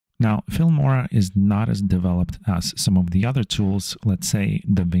Now, Filmora is not as developed as some of the other tools, let's say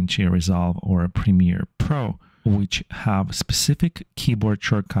DaVinci Resolve or Premiere Pro, which have specific keyboard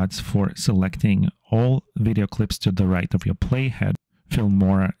shortcuts for selecting all video clips to the right of your playhead.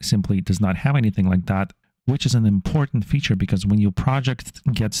 Filmora simply does not have anything like that, which is an important feature because when your project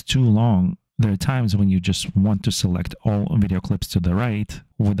gets too long, there are times when you just want to select all video clips to the right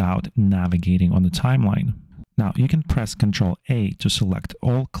without navigating on the timeline. Now, you can press Ctrl A to select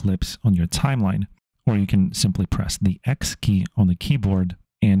all clips on your timeline, or you can simply press the X key on the keyboard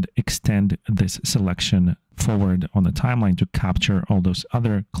and extend this selection forward on the timeline to capture all those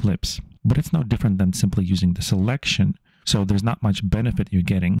other clips. But it's no different than simply using the selection, so there's not much benefit you're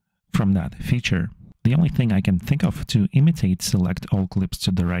getting from that feature. The only thing I can think of to imitate select all clips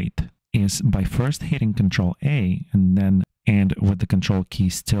to the right is by first hitting Ctrl A and with the Control key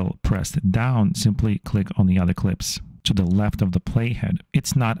still pressed down, simply click on the other clips to the left of the playhead.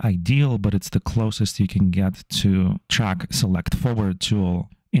 It's not ideal, but it's the closest you can get to track select forward tool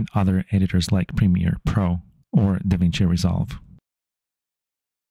in other editors like Premiere Pro or DaVinci Resolve.